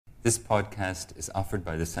This podcast is offered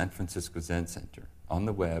by the San Francisco Zen Center on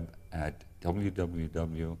the web at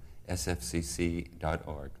www.sfcc.org.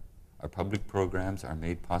 Our public programs are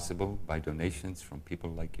made possible by donations from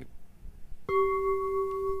people like you.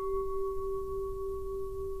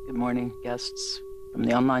 Good morning, guests from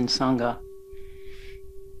the online Sangha.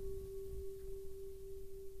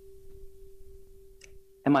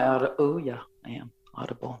 Am I audible? Oh, yeah, I am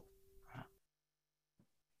audible.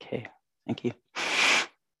 Okay, thank you.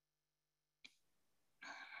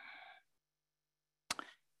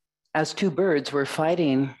 As two birds were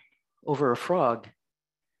fighting over a frog,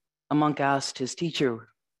 a monk asked his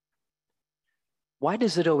teacher, "Why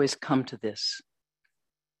does it always come to this?"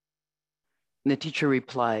 And the teacher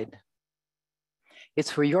replied,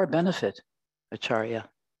 "It's for your benefit, Acharya."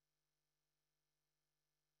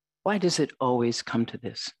 Why does it always come to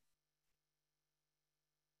this?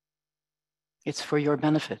 It's for your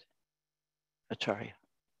benefit, Acharya.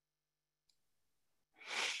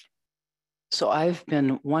 So I've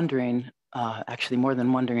been wondering, actually more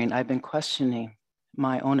than wondering, I've been questioning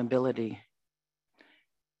my own ability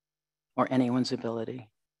or anyone's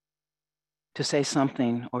ability to say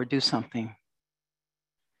something or do something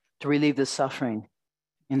to relieve the suffering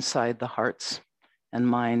inside the hearts and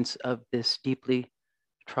minds of this deeply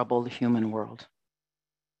troubled human world.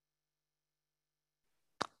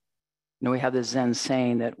 You know, we have this Zen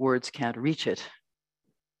saying that words can't reach it.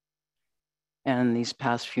 And these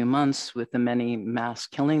past few months, with the many mass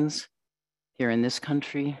killings here in this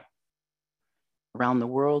country, around the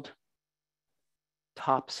world,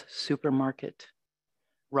 Tops Supermarket,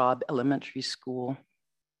 Robb Elementary School,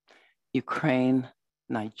 Ukraine,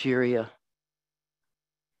 Nigeria,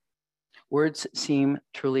 words seem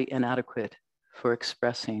truly inadequate for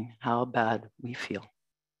expressing how bad we feel,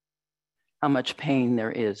 how much pain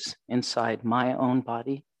there is inside my own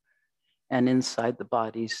body and inside the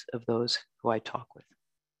bodies of those who I talk with.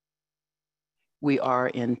 We are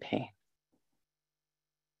in pain.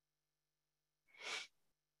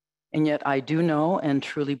 And yet I do know and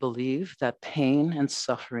truly believe that pain and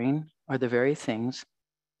suffering are the very things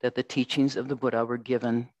that the teachings of the Buddha were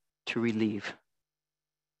given to relieve.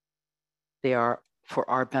 They are for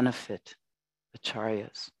our benefit,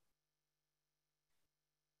 acharyas.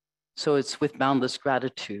 So it's with boundless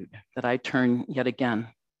gratitude that I turn yet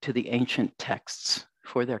again to the ancient texts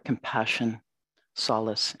for their compassion,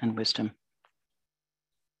 solace, and wisdom.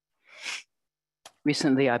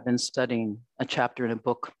 Recently, I've been studying a chapter in a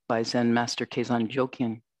book by Zen Master Keizan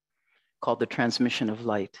Jokyin called The Transmission of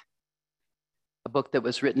Light, a book that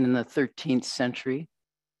was written in the 13th century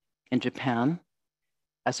in Japan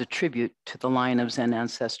as a tribute to the line of Zen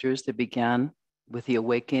ancestors that began with the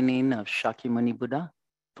awakening of Shakyamuni Buddha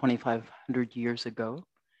 2,500 years ago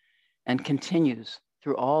and continues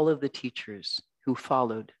through all of the teachers who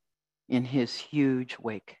followed in his huge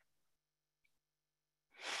wake.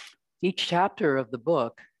 Each chapter of the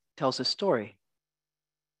book tells a story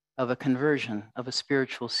of a conversion of a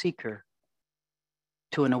spiritual seeker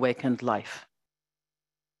to an awakened life.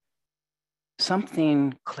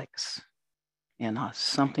 Something clicks in us,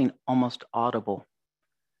 something almost audible,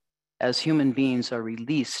 as human beings are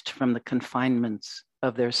released from the confinements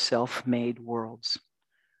of their self-made worlds,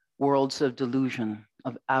 worlds of delusion,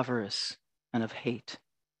 of avarice, and of hate.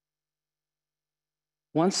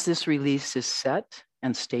 Once this release is set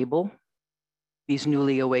and stable, these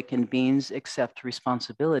newly awakened beings accept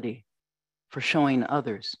responsibility for showing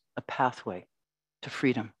others a pathway to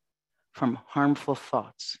freedom from harmful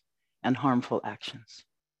thoughts and harmful actions.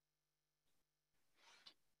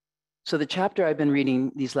 So the chapter I've been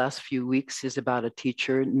reading these last few weeks is about a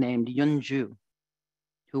teacher named Yunju,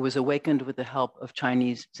 who was awakened with the help of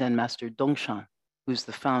Chinese Zen master Dongshan, who's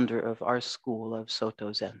the founder of our school of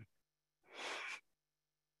Soto Zen.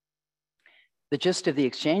 The gist of the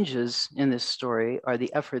exchanges in this story are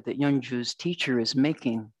the effort that Yunju's teacher is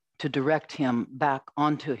making to direct him back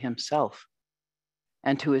onto himself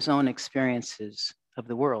and to his own experiences of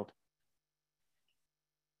the world.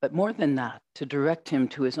 But more than that, to direct him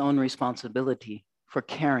to his own responsibility for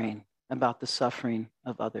caring about the suffering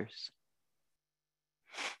of others.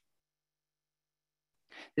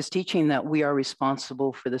 This teaching that we are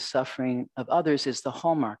responsible for the suffering of others is the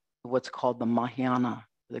hallmark of what's called the Mahayana,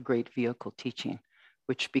 the great vehicle teaching,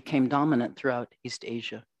 which became dominant throughout East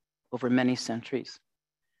Asia over many centuries.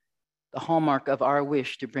 The hallmark of our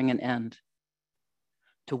wish to bring an end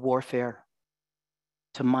to warfare,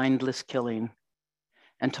 to mindless killing,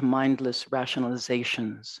 and to mindless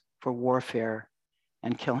rationalizations for warfare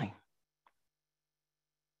and killing.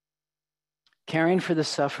 Caring for the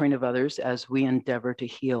suffering of others as we endeavor to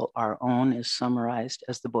heal our own is summarized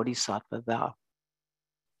as the Bodhisattva vow.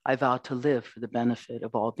 I vow to live for the benefit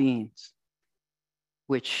of all beings,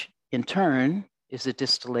 which in turn is a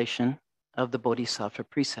distillation of the Bodhisattva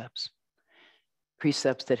precepts,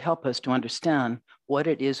 precepts that help us to understand what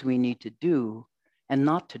it is we need to do and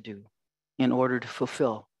not to do in order to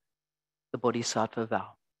fulfill the Bodhisattva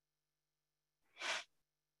vow.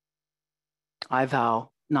 I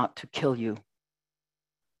vow not to kill you,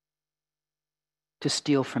 to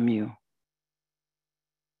steal from you,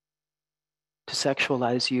 to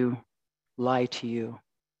sexualize you, lie to you.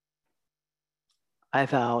 I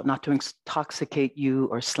vow not to intoxicate you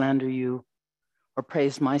or slander you or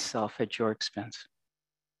praise myself at your expense.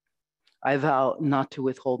 I vow not to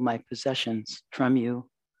withhold my possessions from you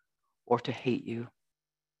or to hate you.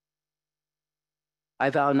 I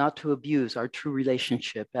vow not to abuse our true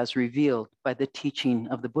relationship as revealed by the teaching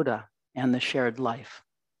of the Buddha and the shared life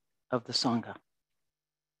of the Sangha.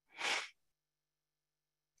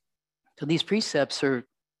 So these precepts are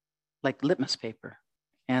like litmus paper,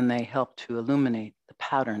 and they help to illuminate the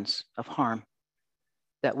patterns of harm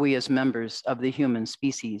that we as members of the human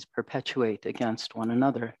species perpetuate against one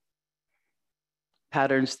another.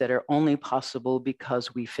 Patterns that are only possible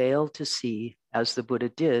because we fail to see, as the Buddha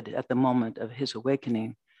did at the moment of his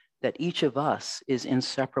awakening, that each of us is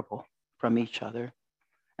inseparable from each other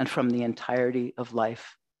and from the entirety of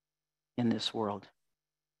life in this world.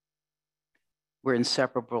 We're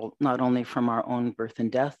inseparable not only from our own birth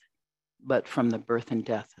and death, but from the birth and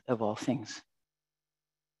death of all things.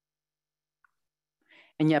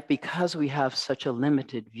 And yet, because we have such a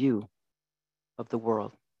limited view of the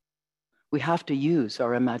world, we have to use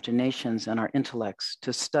our imaginations and our intellects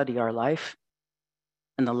to study our life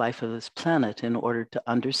and the life of this planet in order to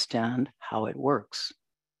understand how it works.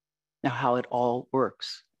 Now, how it all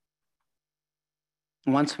works.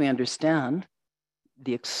 Once we understand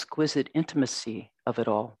the exquisite intimacy of it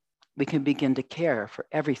all, we can begin to care for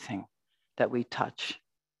everything that we touch,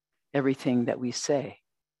 everything that we say,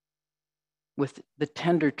 with the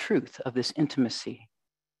tender truth of this intimacy,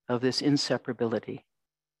 of this inseparability.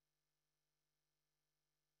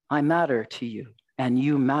 I matter to you, and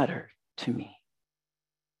you matter to me.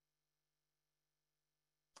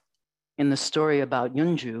 In the story about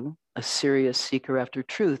Yunju, a serious seeker after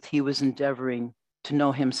truth, he was endeavoring to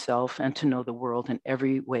know himself and to know the world in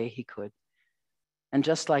every way he could. And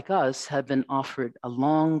just like us, had been offered a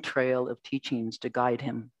long trail of teachings to guide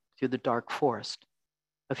him through the dark forest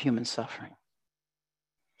of human suffering.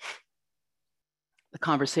 The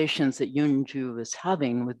conversations that Yunju is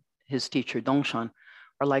having with his teacher Dongshan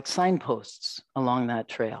are like signposts along that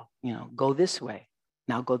trail. You know, go this way,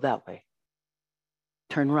 now go that way.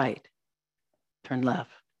 Turn right, turn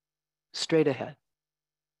left, straight ahead,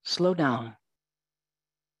 slow down,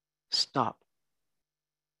 stop.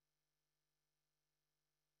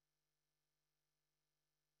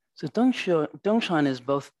 So Dongshan is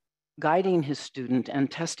both guiding his student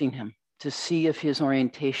and testing him to see if his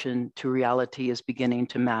orientation to reality is beginning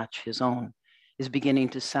to match his own, is beginning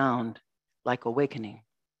to sound like awakening,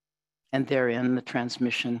 and therein the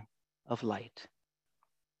transmission of light,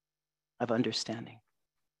 of understanding,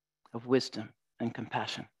 of wisdom and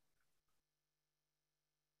compassion.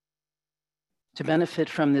 To benefit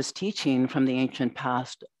from this teaching from the ancient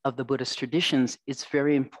past of the Buddhist traditions, it's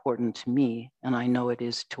very important to me, and I know it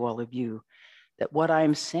is to all of you, that what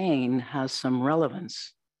I'm saying has some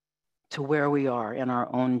relevance to where we are in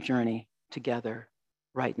our own journey together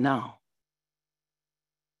right now.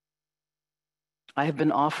 I have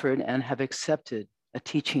been offered and have accepted a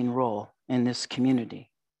teaching role in this community,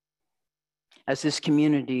 as this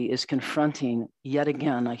community is confronting yet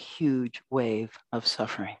again a huge wave of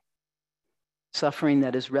suffering. Suffering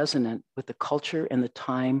that is resonant with the culture and the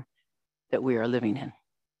time that we are living in.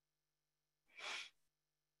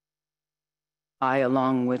 I,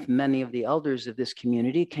 along with many of the elders of this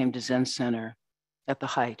community, came to Zen Center at the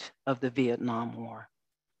height of the Vietnam War.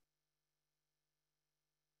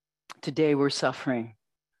 Today, we're suffering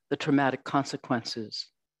the traumatic consequences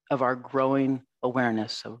of our growing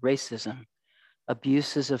awareness of racism,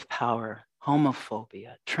 abuses of power,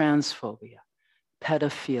 homophobia, transphobia,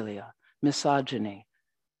 pedophilia, misogyny,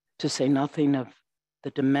 to say nothing of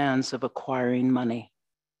the demands of acquiring money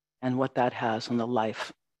and what that has on the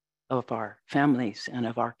life of our families and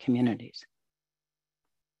of our communities.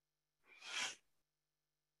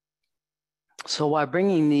 So while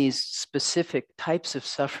bringing these specific types of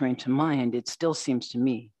suffering to mind, it still seems to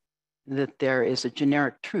me that there is a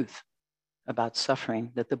generic truth about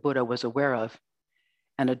suffering that the Buddha was aware of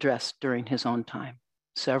and addressed during his own time,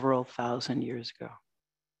 several thousand years ago.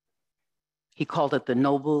 He called it the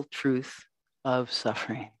noble truth of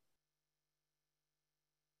suffering.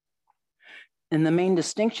 And the main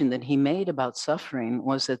distinction that he made about suffering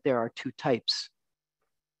was that there are two types.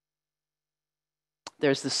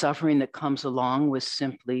 There's the suffering that comes along with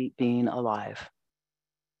simply being alive.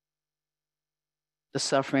 The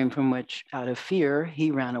suffering from which, out of fear, he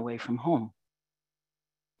ran away from home,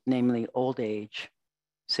 namely old age,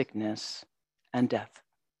 sickness, and death.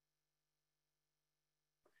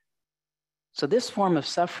 So this form of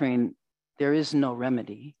suffering, there is no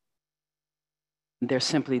remedy. They're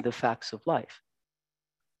simply the facts of life.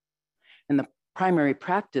 And the primary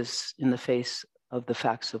practice in the face of the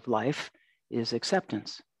facts of life is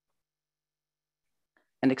acceptance.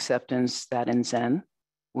 And acceptance that in Zen,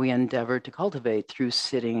 we endeavor to cultivate through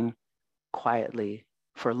sitting quietly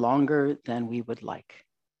for longer than we would like.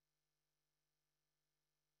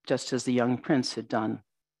 Just as the young prince had done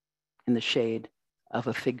in the shade of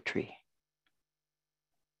a fig tree.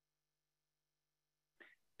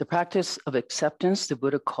 The practice of acceptance, the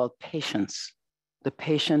Buddha called patience, the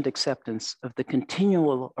patient acceptance of the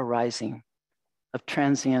continual arising of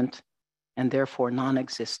transient and therefore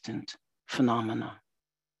non-existent phenomena.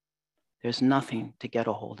 There's nothing to get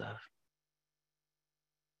a hold of.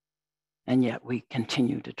 And yet we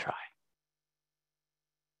continue to try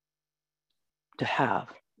to have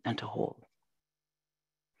and to hold.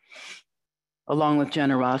 Along with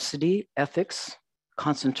generosity, ethics,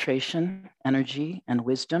 concentration, energy, and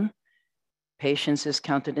wisdom, patience is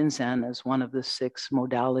counted in Zen as one of the 6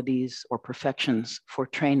 modalities or perfections for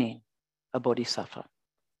training a bodhisattva.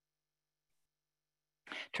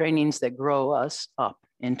 Trainings that grow us up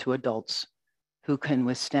into adults who can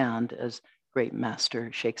withstand, as great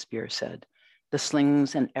master Shakespeare said, the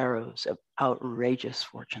slings and arrows of outrageous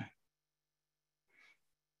fortune.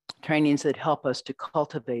 Trainings that help us to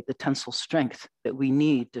cultivate the tensile strength that we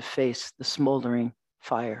need to face the smoldering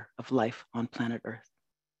fire of life on planet Earth.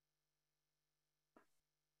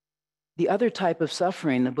 The other type of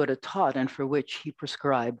suffering the Buddha taught and for which he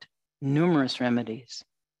prescribed numerous remedies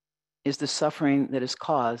is the suffering that is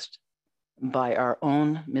caused by our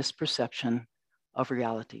own misperception of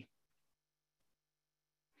reality.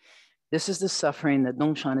 This is the suffering that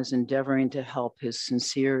Dongshan is endeavoring to help his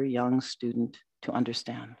sincere young student to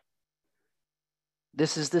understand.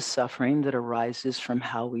 This is the suffering that arises from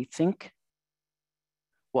how we think,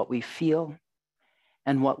 what we feel,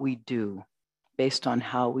 and what we do based on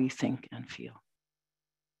how we think and feel.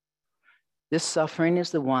 This suffering is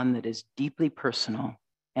the one that is deeply personal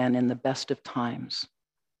and in the best of times,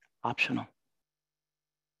 optional.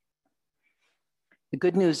 The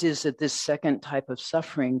good news is that this second type of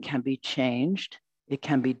suffering can be changed, it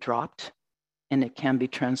can be dropped, and it can be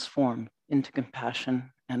transformed into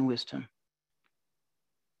compassion and wisdom.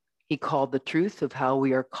 He called the truth of how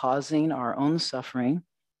we are causing our own suffering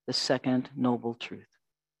the second noble truth.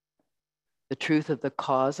 The truth of the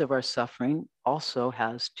cause of our suffering also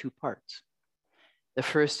has 2 parts. The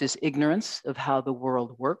first is ignorance of how the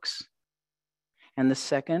world works. And the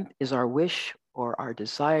second is our wish or our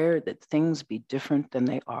desire that things be different than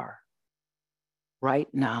they are, right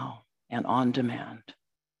now and on demand.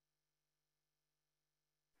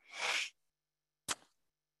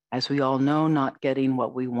 As we all know, not getting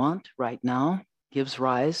what we want right now gives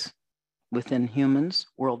rise within humans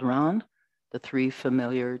world round the 3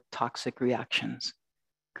 familiar toxic reactions: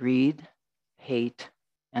 greed, hate,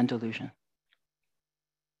 and delusion.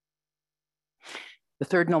 The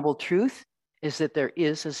third noble truth is that there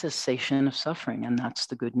is a cessation of suffering, and that's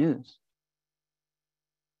the good news.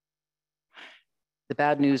 The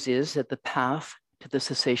bad news is that the path to the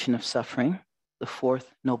cessation of suffering, the 4th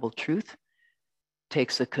noble truth,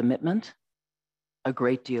 takes a commitment, a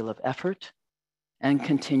great deal of effort, and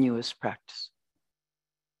continuous practice,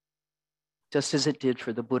 just as it did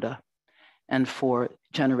for the Buddha and for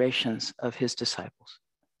generations of his disciples.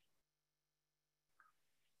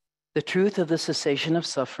 The truth of the cessation of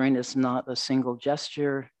suffering is not a single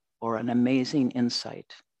gesture or an amazing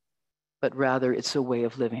insight, but rather it's a way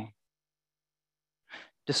of living,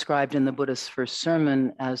 described in the Buddha's first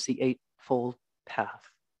sermon as the 8-fold path,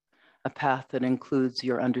 a path that includes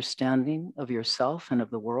your understanding of yourself and of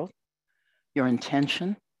the world, your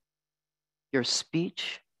intention, your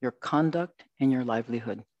speech, your conduct, and your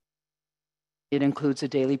livelihood. It includes a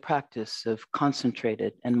daily practice of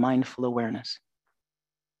concentrated and mindful awareness.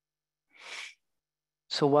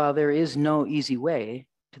 So while there is no easy way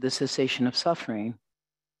to the cessation of suffering,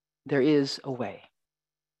 there is a way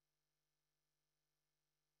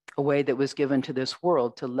that was given to this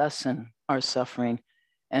world to lessen our suffering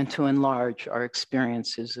and to enlarge our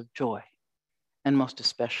experiences of joy, and most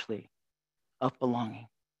especially of belonging.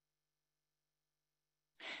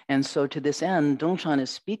 And so to this end, Dongshan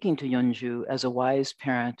is speaking to Yunju as a wise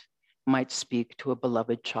parent might speak to a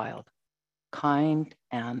beloved child, kind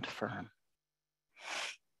and firm.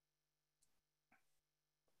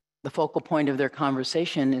 The focal point of their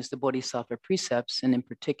conversation is the Bodhisattva precepts, and in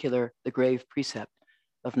particular, the grave precept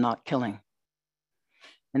of not killing.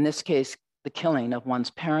 In this case, the killing of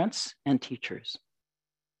one's parents and teachers,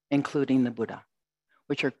 including the Buddha,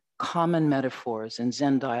 which are common metaphors in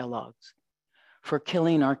Zen dialogues for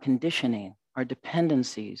killing our conditioning, our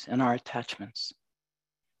dependencies, and our attachments,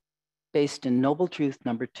 based in noble truth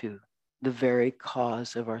number 2, the very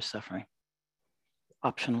cause of our suffering,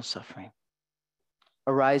 optional suffering,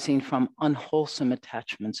 arising from unwholesome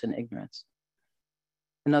attachments and ignorance.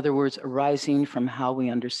 In other words, arising from how we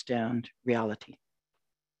understand reality.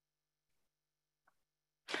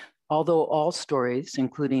 Although all stories,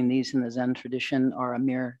 including these in the Zen tradition, are a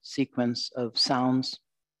mere sequence of sounds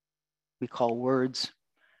we call words,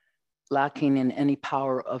 lacking in any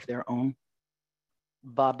power of their own,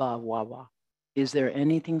 baba wawa, is there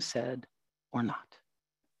anything said or not?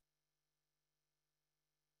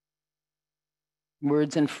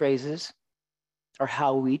 Words and phrases are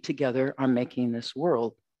how we together are making this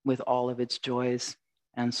world with all of its joys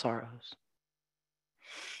and sorrows.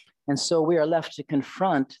 And so we are left to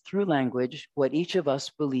confront through language what each of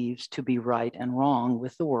us believes to be right and wrong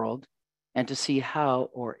with the world, and to see how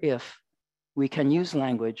or if we can use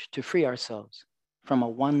language to free ourselves from a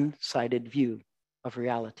one-sided view of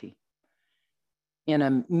reality in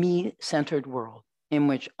a me-centered world in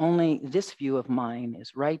which only this view of mine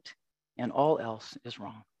is right and all else is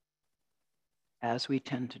wrong, as we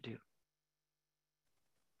tend to do.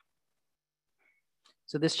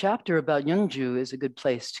 So this chapter about Yunju is a good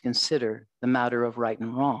place to consider the matter of right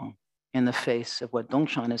and wrong in the face of what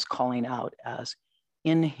Dongshan is calling out as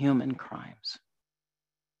inhuman crimes.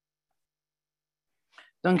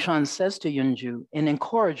 Dongshan says to Yunju, an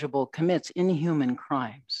incorrigible commits inhuman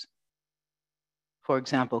crimes. For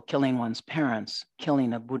example, killing one's parents,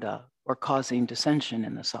 killing a Buddha, or causing dissension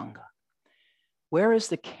in the Sangha. Where is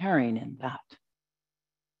the caring in that?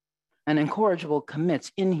 An incorrigible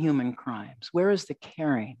commits inhuman crimes. Where is the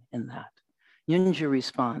caring in that? Yunju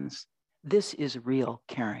responds, this is real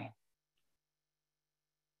caring.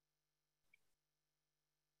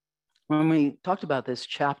 When we talked about this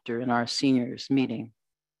chapter in our seniors meeting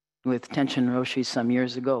with Tenshin Roshi some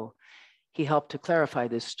years ago, he helped to clarify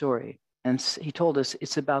this story. And he told us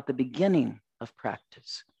it's about the beginning of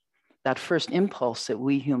practice, that first impulse that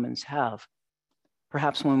we humans have,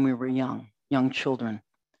 perhaps when we were young children,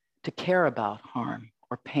 to care about harm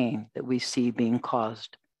or pain that we see being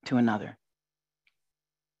caused to another.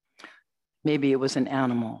 Maybe it was an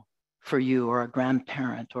animal for you, or a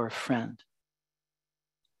grandparent, or a friend.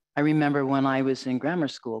 I remember when I was in grammar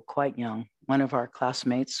school, quite young, one of our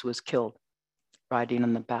classmates was killed riding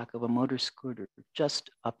on the back of a motor scooter just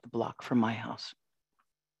up the block from my house.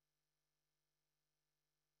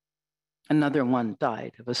 Another one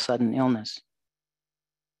died of a sudden illness.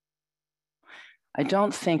 I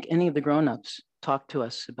don't think any of the grown-ups talked to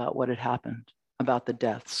us about what had happened, about the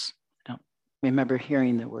deaths. I don't remember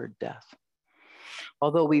hearing the word death.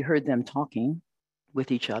 Although we heard them talking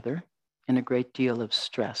with each other in a great deal of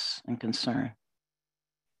stress and concern.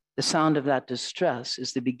 The sound of that distress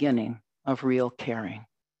is the beginning of real caring.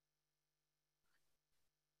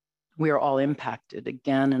 We are all impacted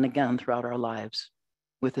again and again throughout our lives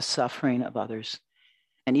with the suffering of others.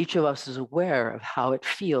 And each of us is aware of how it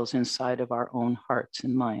feels inside of our own hearts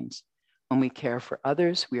and minds. When we care for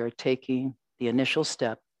others, we are taking the initial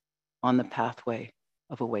step on the pathway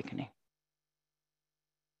of awakening.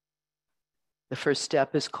 The first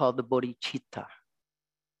step is called the bodhicitta,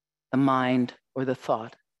 the mind or the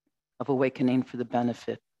thought of awakening for the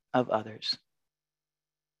benefit of others.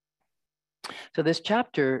 So this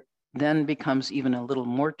chapter then becomes even a little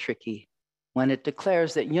more tricky when it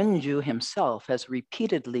declares that Yunju himself has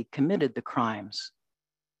repeatedly committed the crimes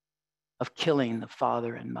of killing the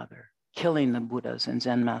father and mother, killing the Buddhas and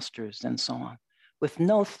Zen masters and so on, with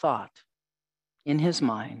no thought in his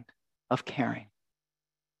mind of caring.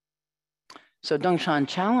 So Dongshan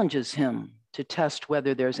challenges him to test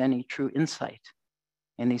whether there's any true insight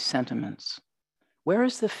in these sentiments. Where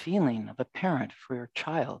is the feeling of a parent for your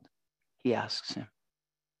child? He asks him.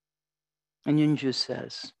 And Yunju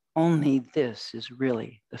says, only this is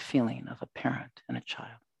really the feeling of a parent and a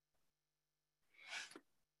child.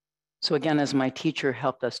 So again, as my teacher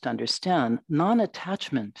helped us to understand,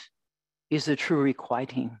 non-attachment is the true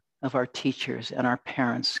requiting of our teachers and our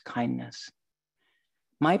parents' kindness.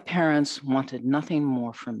 My parents wanted nothing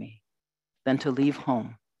more from me than to leave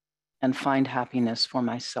home and find happiness for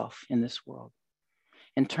myself in this world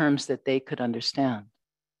in terms that they could understand.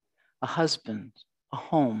 A husband, a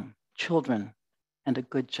home, children, and a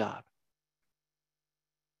good job.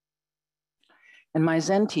 And my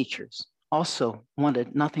Zen teachers also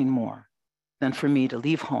wanted nothing more than for me to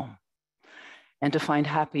leave home and to find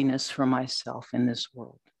happiness for myself in this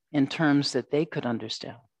world in terms that they could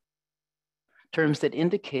understand, terms that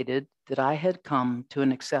indicated that I had come to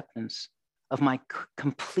an acceptance of my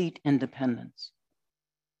complete independence,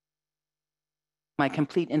 my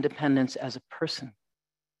complete independence as a person,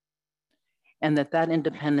 and that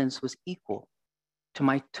independence was equal to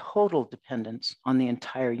my total dependence on the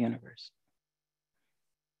entire universe.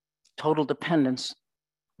 Total dependence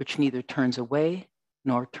which neither turns away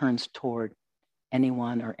nor turns toward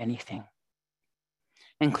anyone or anything,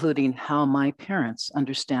 including how my parents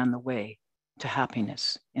understand the way to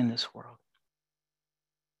happiness in this world.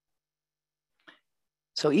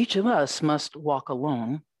 So each of us must walk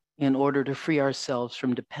alone in order to free ourselves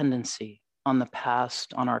from dependency on the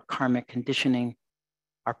past, on our karmic conditioning,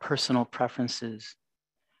 our personal preferences,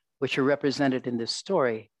 which are represented in this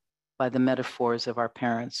story by the metaphors of our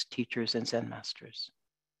parents, teachers, and Zen masters.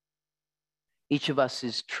 Each of us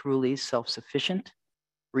is truly self-sufficient,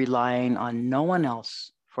 relying on no one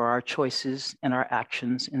else for our choices and our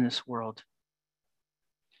actions in this world.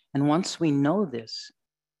 And once we know this,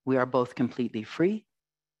 we are both completely free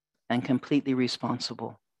and completely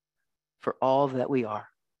responsible for all that we are,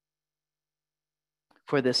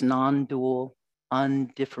 for this non-dual,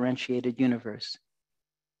 undifferentiated universe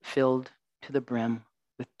filled to the brim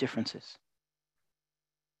with differences.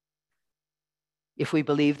 If we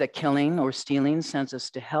believe that killing or stealing sends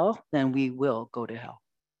us to hell, then we will go to hell.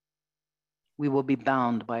 We will be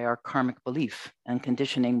bound by our karmic belief and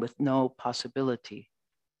conditioning with no possibility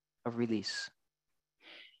of release.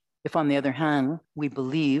 If, on the other hand, we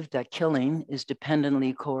believe that killing is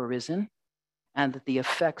dependently co-arisen and that the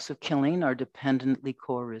effects of killing are dependently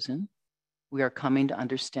co-arisen, we are coming to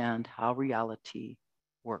understand how reality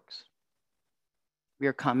works. We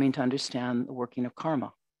are coming to understand the working of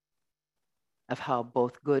karma, of how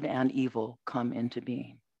both good and evil come into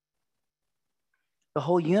being. The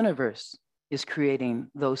whole universe is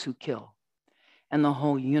creating those who kill, and the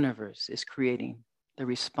whole universe is creating the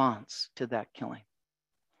response to that killing.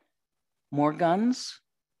 More guns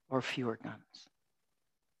or fewer guns?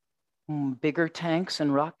 Bigger tanks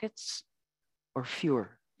and rockets or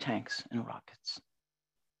fewer tanks and rockets?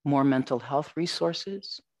 More mental health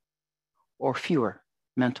resources or fewer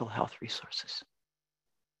mental health resources?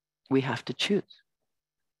 We have to choose.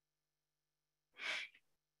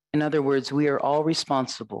 In other words, we are all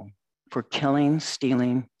responsible for killing,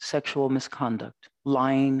 stealing, sexual misconduct,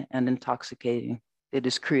 lying, and intoxicating that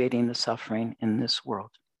is creating the suffering in this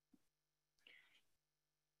world.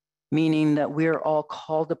 Meaning that we are all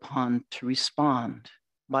called upon to respond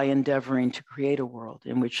by endeavoring to create a world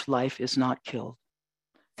in which life is not killed,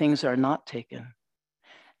 things are not taken,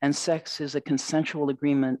 and sex is a consensual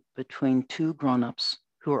agreement between two grown-ups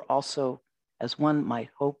who are also, as one might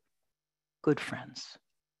hope, good friends.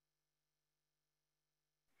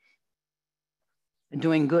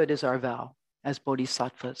 Doing good is our vow as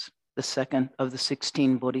bodhisattvas, the second of the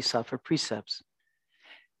 16 bodhisattva precepts.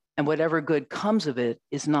 And whatever good comes of it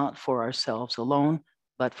is not for ourselves alone,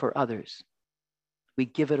 but for others. We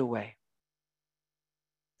give it away.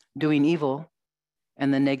 Doing evil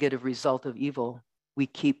and the negative result of evil, we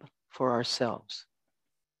keep for ourselves.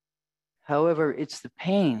 However, it's the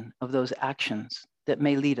pain of those actions that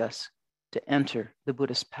may lead us to enter the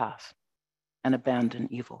Buddhist path and abandon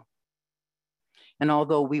evil. And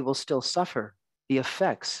although we will still suffer the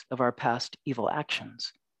effects of our past evil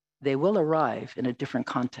actions, they will arrive in a different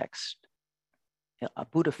context, a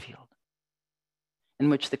Buddha field,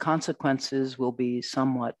 in which the consequences will be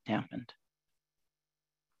somewhat dampened.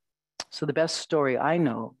 So the best story I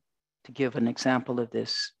know to give an example of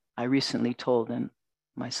this, I recently told in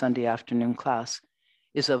my Sunday afternoon class,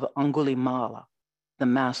 is of Angulimala, the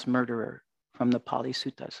mass murderer from the Pali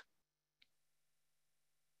Suttas.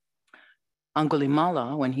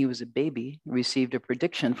 Angulimala, when he was a baby, received a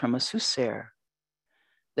prediction from a soothsayer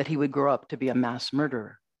that he would grow up to be a mass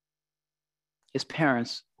murderer. His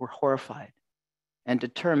parents were horrified and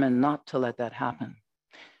determined not to let that happen.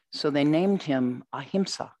 So they named him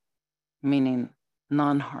Ahimsa, meaning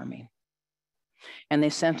non-harming. And they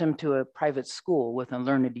sent him to a private school with a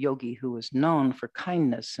learned yogi who was known for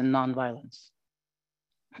kindness and nonviolence.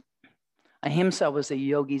 Ahimsa was the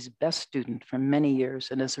yogi's best student for many years,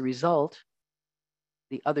 and as a result,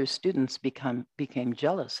 the other students became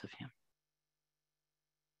jealous of him.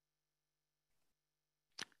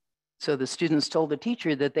 So the students told the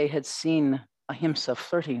teacher that they had seen Ahimsa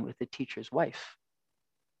flirting with the teacher's wife.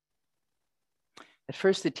 At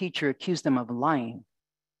first, the teacher accused them of lying,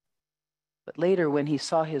 But later, when he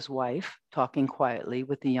saw his wife talking quietly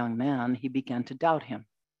with the young man, he began to doubt him.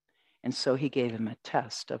 And so he gave him a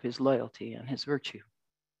test of his loyalty and his virtue.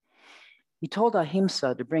 He told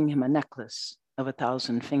Ahimsa to bring him a necklace of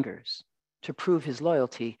 1,000 fingers to prove his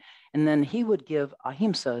loyalty, and then he would give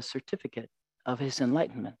Ahimsa a certificate of his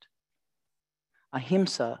enlightenment.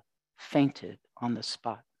 Ahimsa fainted on the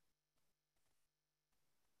spot.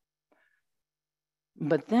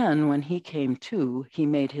 But then when he came to, he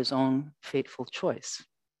made his own fateful choice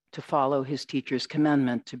to follow his teacher's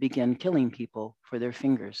commandment to begin killing people for their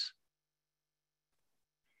fingers.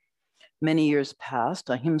 Many years passed.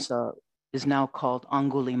 Ahimsa is now called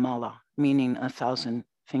Angulimala, meaning 1,000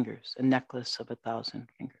 fingers, a necklace of 1,000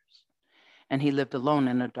 fingers. And he lived alone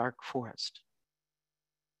in a dark forest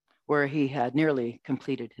where he had nearly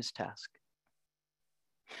completed his task.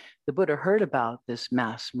 The Buddha heard about this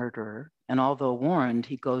mass murderer, and although warned,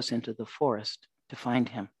 he goes into the forest to find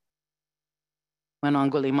him. When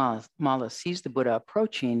Angulimala sees the Buddha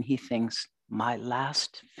approaching, he thinks, "My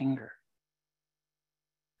last finger."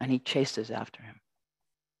 And he chases after him.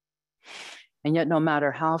 And yet, no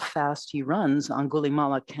matter how fast he runs,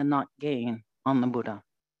 Angulimala cannot gain on the Buddha,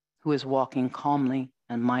 who is walking calmly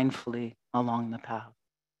and mindfully along the path.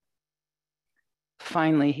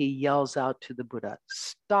 Finally, he yells out to the Buddha,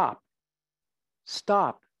 "Stop,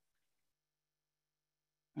 stop."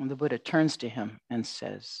 And the Buddha turns to him and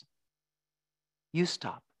says, "You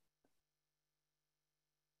stop."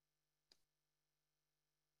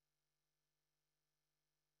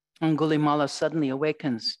 Angulimala suddenly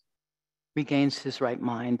awakens, regains his right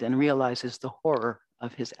mind, and realizes the horror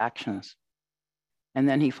of his actions. And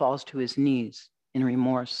then he falls to his knees in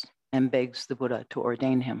remorse and begs the Buddha to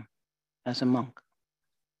ordain him as a monk.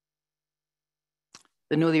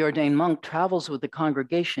 The newly ordained monk travels with the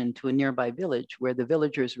congregation to a nearby village where the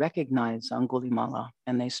villagers recognize Angulimala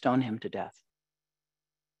and they stone him to death.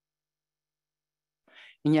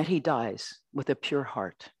 And yet he dies with a pure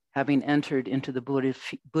heart, having entered into the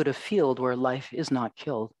Buddha field where life is not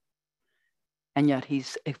killed. And yet he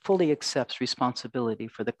fully accepts responsibility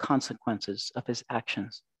for the consequences of his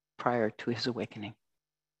actions prior to his awakening.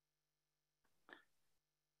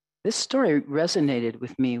 This story resonated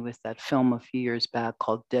with me with that film a few years back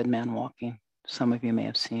called Dead Man Walking. Some of you may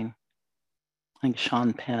have seen. I think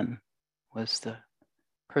Sean Penn was the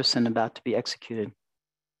person about to be executed.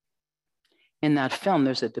 In that film,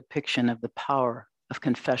 there's a depiction of the power of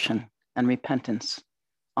confession and repentance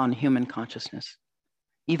on human consciousness,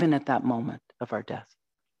 even at that moment of our death.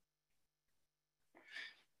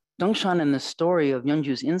 Dongshan, in the story of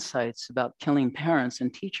Yunju's insights about killing parents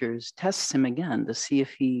and teachers, tests him again to see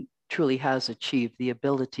if he truly has achieved the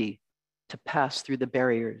ability to pass through the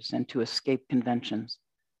barriers and to escape conventions.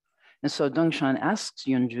 And so Dongshan asks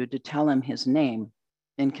Yunju to tell him his name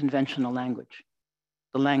in conventional language,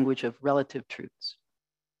 the language of relative truths.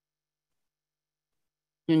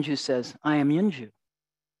 Yunju says, "I am Yunju."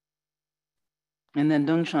 And then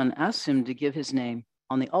Dongshan asks him to give his name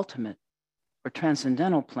on the ultimate or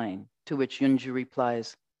transcendental plane, to which Yunju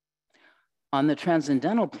replies, "On the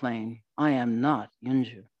transcendental plane, I am not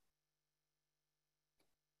Yunju."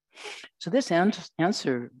 So this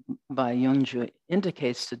answer by Yunju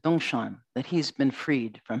indicates to Dongshan that he's been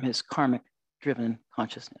freed from his karmic-driven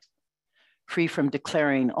consciousness, free from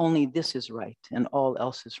declaring only this is right and all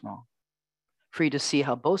else is wrong, free to see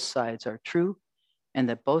how both sides are true and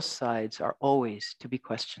that both sides are always to be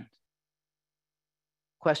questioned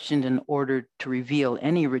in order to reveal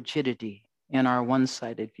any rigidity in our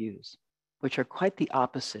one-sided views, which are quite the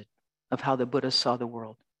opposite of how the Buddha saw the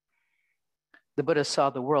world. The Buddha saw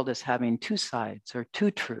the world as having two sides or two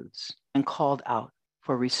truths and called out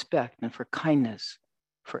for respect and for kindness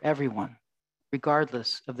for everyone,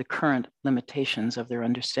 regardless of the current limitations of their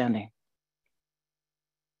understanding.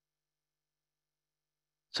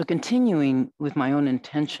 So continuing with my own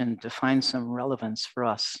intention to find some relevance for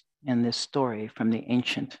us in this story from the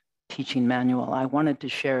ancient teaching manual, I wanted to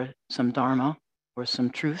share some dharma or some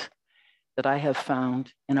truth that I have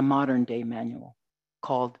found in a modern day manual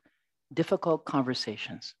called Difficult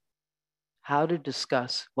Conversations, How to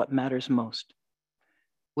Discuss What Matters Most,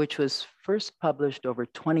 which was first published over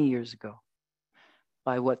 20 years ago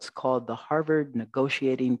by what's called the Harvard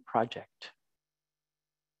Negotiating Project.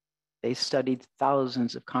 They studied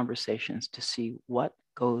thousands of conversations to see what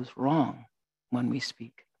goes wrong when we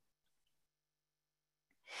speak.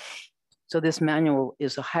 So this manual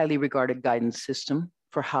is a highly regarded guidance system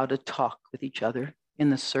for how to talk with each other in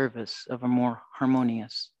the service of a more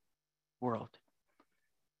harmonious world.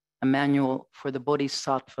 A manual for the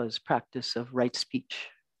Bodhisattva's practice of right speech,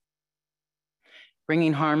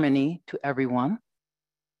 bringing harmony to everyone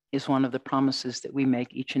is one of the promises that we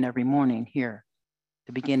make each and every morning here,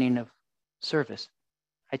 the beginning of service.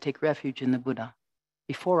 I take refuge in the Buddha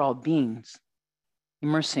before all beings,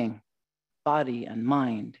 immersing body and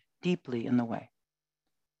mind deeply in the way.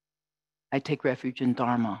 I take refuge in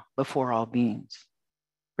Dharma before all beings,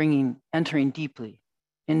 entering deeply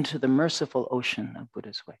into the merciful ocean of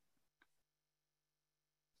Buddha's way.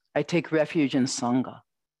 I take refuge in Sangha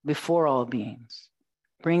before all beings,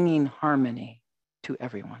 bringing harmony to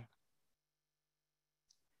everyone.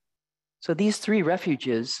 So these three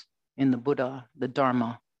refuges in the Buddha, the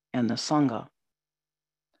Dharma, and the Sangha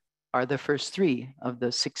are the first three of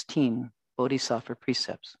the 16 Bodhisattva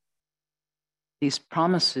precepts. These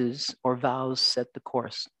promises or vows set the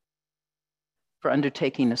course for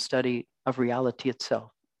undertaking a study of reality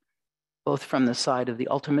itself, both from the side of the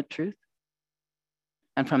ultimate truth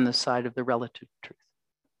and from the side of the relative truth,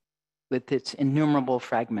 with its innumerable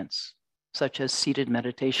fragments, such as seated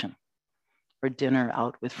meditation or dinner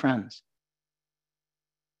out with friends,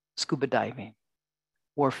 scuba diving,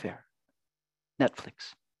 warfare,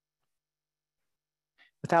 Netflix,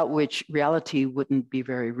 without which reality wouldn't be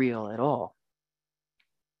very real at all.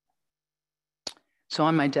 So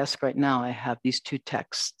on my desk right now, I have these two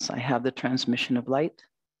texts. I have the transmission of light,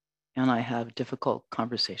 and I have difficult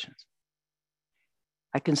conversations.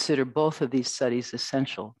 I consider both of these studies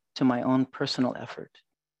essential to my own personal effort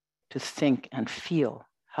to think and feel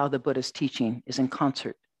how the Buddha's teaching is in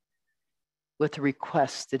concert with the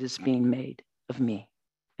request that is being made of me,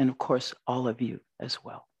 and of course, all of you as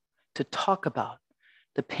well, to talk about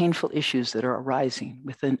the painful issues that are arising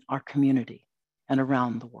within our community and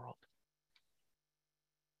around the world.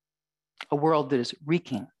 A world that is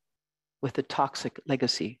reeking with the toxic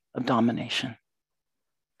legacy of domination.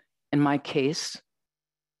 In my case,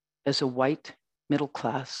 as a white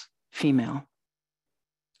middle-class female,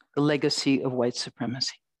 the legacy of white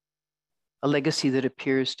supremacy, a legacy that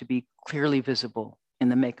appears to be clearly visible in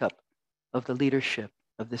the makeup of the leadership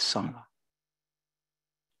of this Sangha.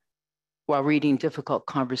 While reading difficult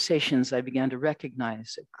conversations, I began to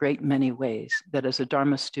recognize a great many ways that as a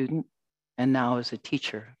Dharma student and now as a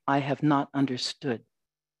teacher, I have not understood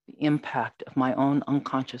the impact of my own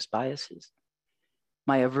unconscious biases,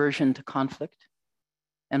 my aversion to conflict,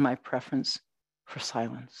 and my preference for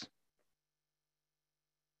silence.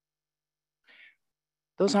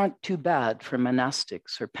 Those aren't too bad for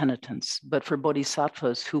monastics or penitents, but for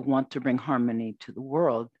bodhisattvas who want to bring harmony to the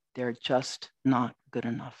world, they're just not good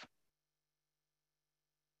enough.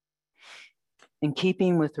 In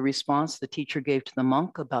keeping with the response the teacher gave to the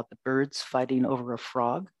monk about the birds fighting over a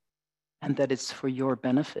frog, and that it's for your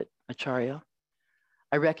benefit, Acharya,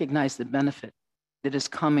 I recognize the benefit that is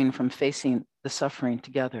coming from facing the suffering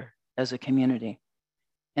together as a community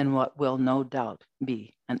in what will no doubt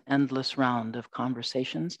be an endless round of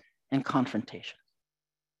conversations and confrontations.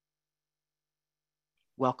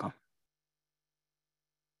 Welcome.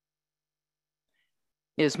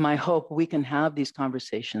 It is my hope we can have these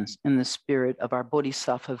conversations in the spirit of our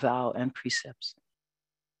Bodhisattva vow and precepts.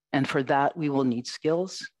 And for that, we will need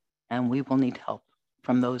skills and we will need help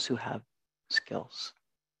from those who have skills.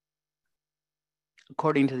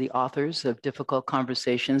 According to the authors of Difficult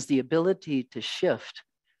Conversations, the ability to shift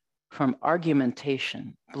from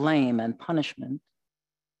argumentation, blame, and punishment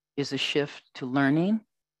is a shift to learning,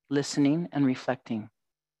 listening, and reflecting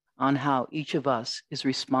on how each of us is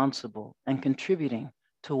responsible and contributing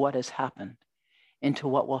to what has happened and to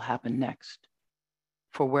what will happen next,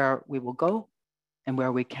 for where we will go and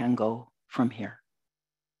where we can go from here.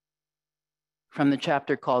 From the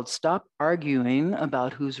chapter called Stop Arguing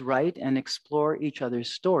About Who's Right and Explore Each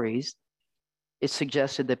Other's Stories, it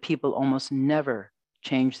suggested that people almost never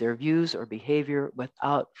change their views or behavior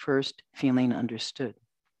without first feeling understood.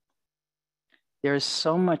 There is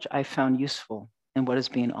so much I found useful in what is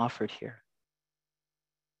being offered here.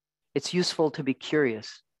 It's useful to be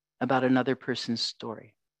curious about another person's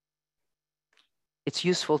story. It's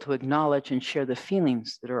useful to acknowledge and share the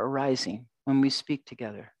feelings that are arising when we speak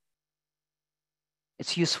together.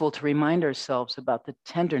 It's useful to remind ourselves about the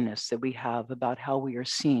tenderness that we have about how we are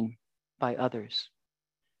seen by others,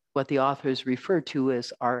 what the authors refer to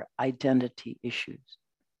as our identity issues.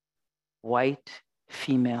 White,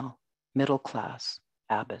 female, middle class,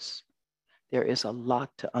 Abbess. There is a lot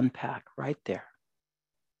to unpack right there.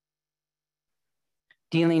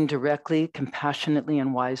 Dealing directly, compassionately,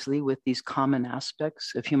 and wisely with these common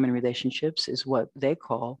aspects of human relationships is what they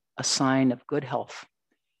call a sign of good health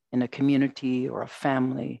in a community or a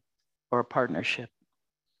family or a partnership.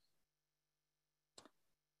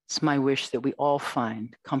 It's my wish that we all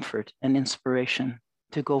find comfort and inspiration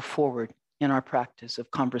to go forward in our practice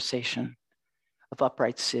of conversation, of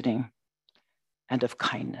upright sitting, and of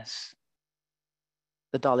kindness.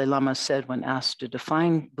 The Dalai Lama said when asked to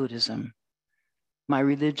define Buddhism, "My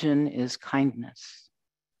religion is kindness."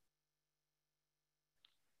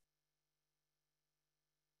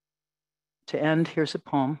 To end, here's a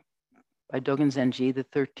poem by Dogen Zenji, the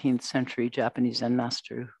 13th century Japanese Zen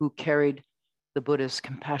master, who carried the Buddha's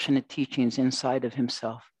compassionate teachings inside of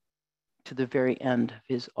himself to the very end of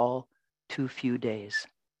his all too few days.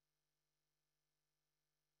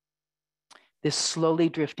 This slowly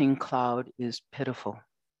drifting cloud is pitiful.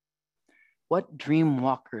 What dream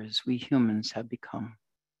walkers we humans have become.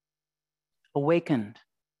 Awakened,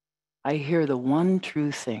 I hear the one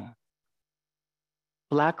true thing.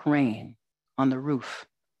 Black rain on the roof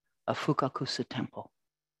of Fukakusa Temple.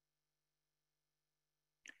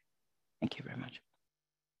 Thank you very much.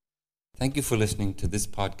 Thank you for listening to this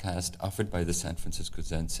podcast offered by the San Francisco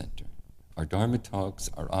Zen Center. Our Dharma talks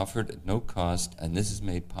are offered at no cost, and this is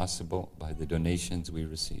made possible by the donations we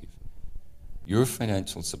receive. Your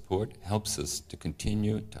financial support helps us to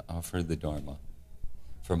continue to offer the Dharma.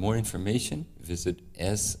 For more information, visit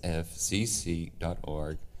sfzc.org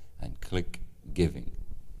and click Giving.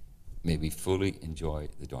 May we fully enjoy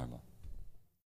the Dharma.